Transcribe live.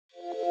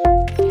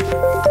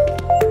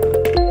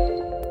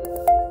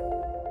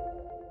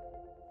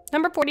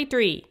Number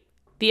 43.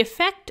 The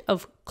effect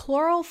of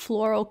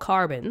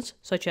chlorofluorocarbons,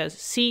 such as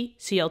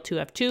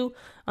CCl2F2,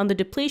 on the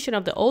depletion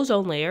of the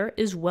ozone layer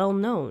is well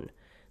known.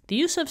 The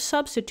use of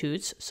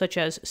substitutes, such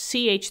as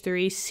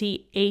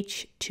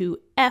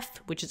CH3CH2F,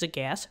 which is a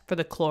gas, for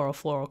the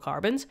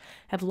chlorofluorocarbons,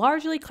 have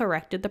largely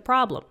corrected the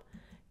problem.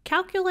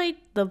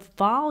 Calculate the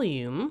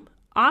volume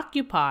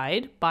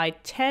occupied by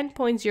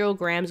 10.0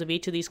 grams of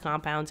each of these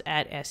compounds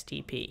at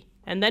STP.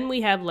 And then we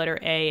have letter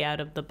A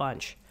out of the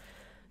bunch.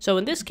 So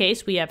in this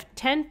case, we have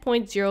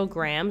 10.0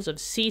 grams of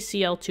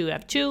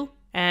CCl2F2,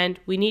 and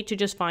we need to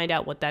just find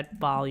out what that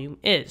volume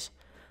is.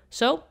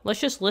 So let's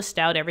just list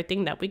out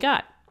everything that we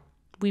got.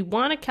 We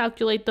want to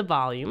calculate the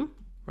volume,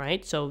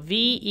 right? So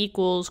V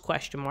equals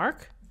question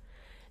mark.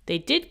 They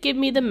did give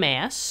me the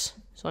mass,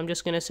 so I'm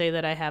just going to say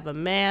that I have a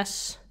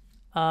mass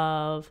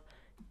of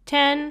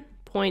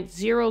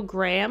 10.0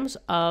 grams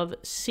of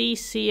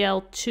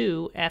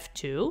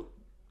CCl2F2.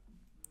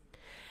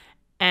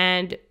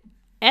 And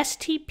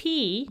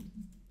STP,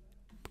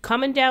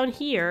 coming down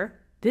here,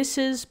 this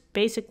is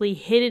basically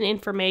hidden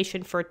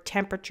information for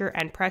temperature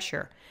and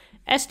pressure.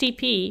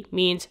 STP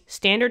means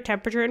standard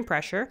temperature and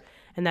pressure,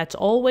 and that's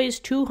always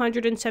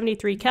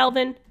 273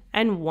 Kelvin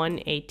and 1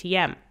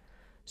 atm.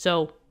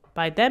 So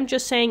by them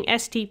just saying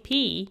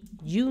STP,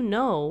 you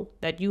know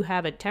that you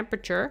have a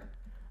temperature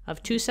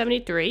of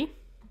 273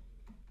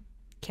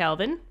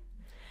 Kelvin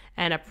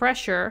and a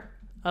pressure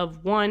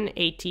of 1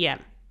 atm.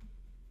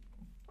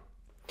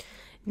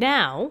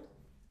 Now,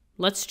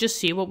 let's just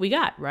see what we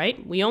got,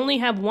 right? We only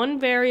have one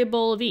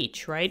variable of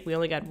each, right? We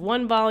only got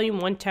one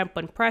volume, one temp,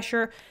 one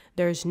pressure.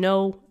 There's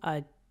no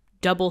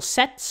double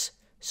sets.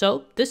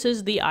 So this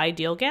is the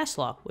ideal gas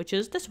law, which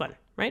is this one,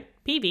 right?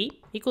 PV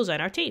equals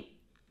nRT.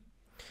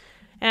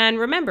 And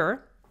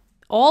remember,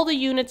 all the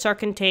units are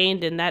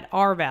contained in that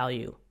R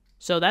value.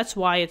 So that's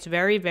why it's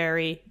very,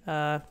 very,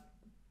 I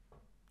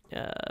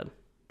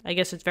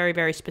guess it's very,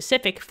 very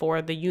specific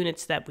for the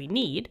units that we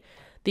need.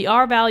 The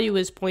R value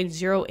is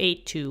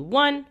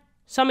 0.0821.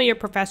 Some of your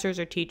professors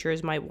or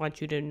teachers might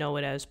want you to know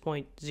it as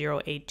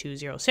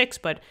 0.08206,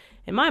 but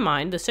in my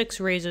mind, the 6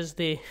 raises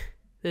the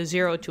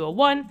 0 to a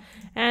 1,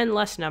 and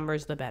less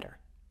numbers the better.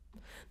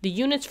 The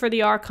units for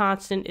the R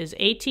constant is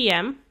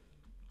atm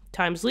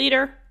times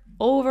liter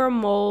over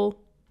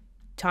mole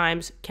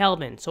times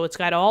Kelvin. So it's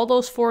got all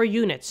those 4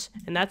 units,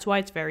 and that's why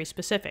it's very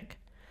specific.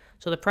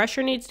 So the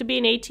pressure needs to be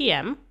in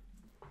atm,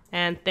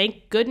 and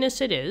thank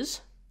goodness it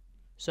is.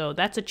 So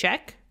that's a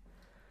check.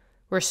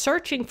 We're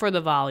searching for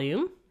the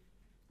volume.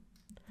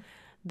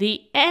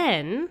 The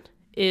N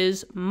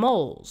is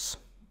moles.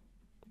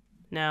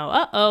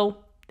 Now,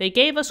 they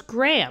gave us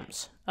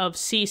grams of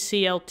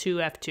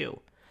CCl2F2.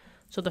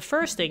 So the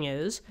first thing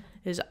is,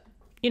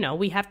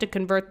 we have to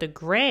convert the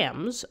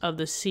grams of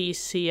the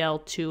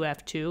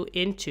CCl2F2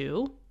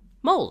 into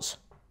moles.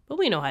 But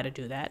we know how to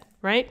do that,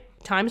 right?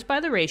 Times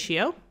by the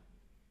ratio.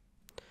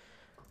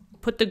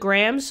 Put the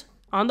grams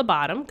on the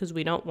bottom, because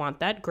we don't want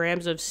that.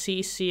 Grams of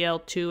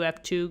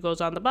CCl2F2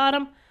 goes on the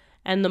bottom,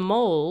 and the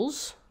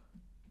moles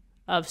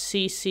of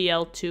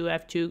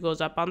CCl2F2 goes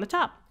up on the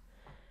top.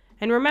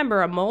 And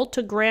remember, a mole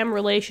to gram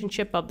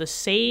relationship of the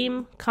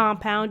same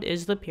compound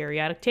is the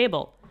periodic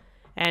table.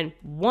 And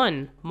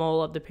 1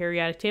 mole of the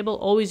periodic table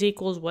always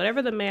equals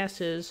whatever the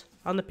mass is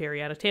on the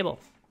periodic table.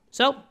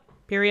 So,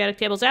 periodic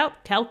table's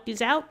out, calc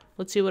is out.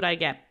 Let's see what I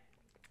get.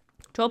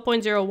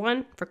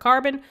 12.01 for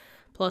carbon,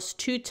 plus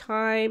 2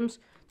 times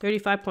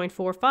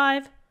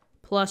 35.45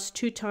 plus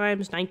 2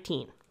 times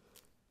 19.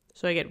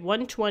 So I get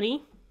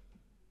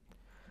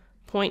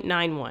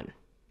 120.91.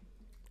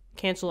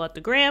 Cancel out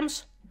the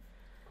grams.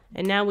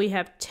 And now we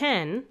have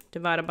 10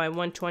 divided by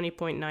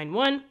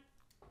 120.91.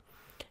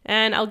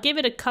 And I'll give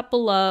it a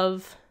couple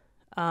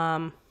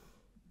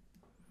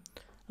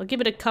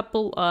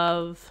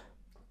of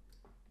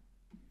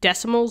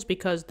decimals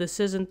because this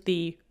isn't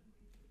the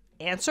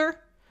answer.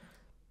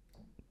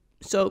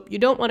 So you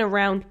don't want to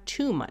round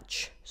too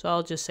much. So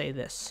I'll just say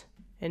this.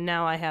 And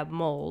now I have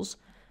moles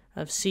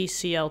of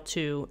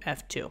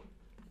CCl2F2.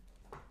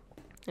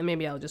 And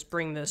maybe I'll just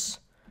bring this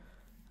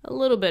a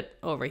little bit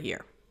over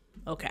here.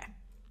 Okay.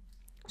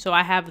 So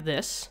I have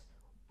this.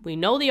 We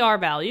know the R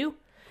value.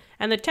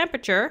 And the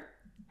temperature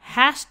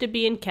has to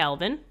be in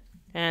Kelvin.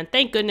 And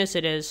thank goodness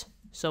it is.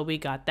 So we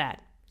got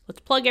that.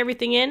 Let's plug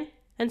everything in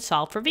and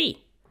solve for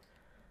V.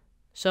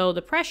 So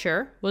the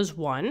pressure was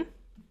 1.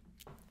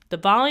 The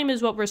volume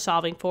is what we're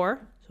solving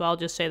for, so I'll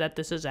just say that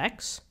this is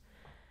X.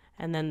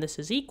 And then this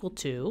is equal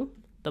to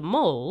the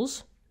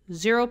moles,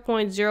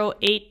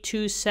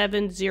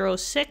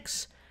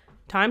 0.08276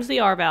 times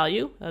the R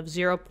value of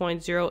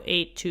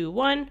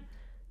 0.0821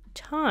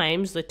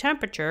 times the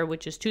temperature,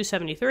 which is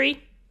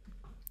 273.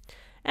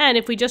 And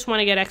if we just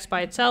want to get X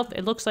by itself,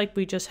 it looks like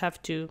we just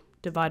have to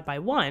divide by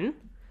 1,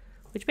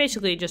 which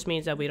basically just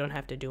means that we don't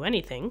have to do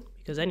anything,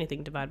 because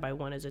anything divided by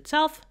 1 is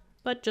itself,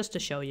 but just to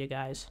show you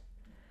guys.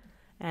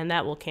 And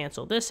that will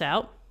cancel this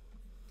out.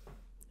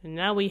 And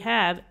now we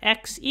have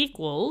X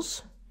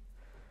equals,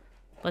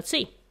 let's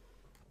see.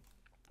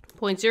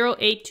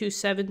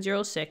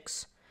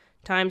 0.082706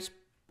 times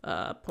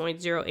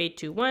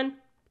 0.0821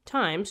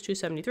 times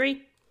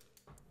 273.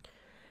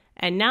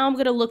 And now I'm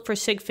going to look for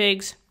sig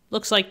figs.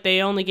 Looks like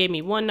they only gave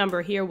me one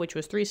number here, which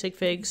was 3 sig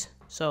figs.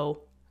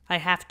 So I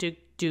have to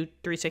do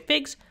 3 sig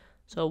figs.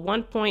 So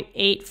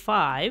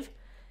 1.85,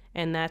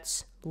 and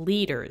that's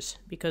liters,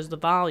 because the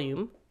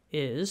volume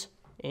is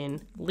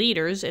in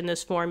liters in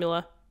this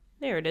formula.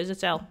 There it is,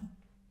 it's L.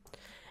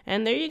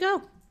 And there you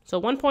go.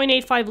 So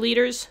 1.85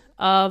 liters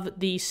of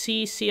the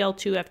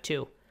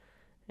CCl2F2.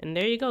 And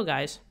there you go,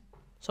 guys.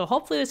 So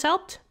hopefully this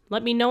helped.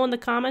 Let me know in the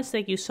comments.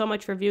 Thank you so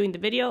much for viewing the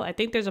video. I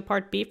think there's a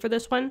part B for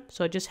this one,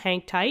 so just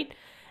hang tight,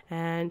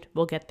 and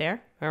we'll get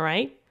there, all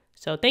right?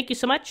 So thank you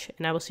so much,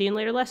 and I will see you in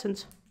later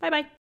lessons.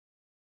 Bye-bye.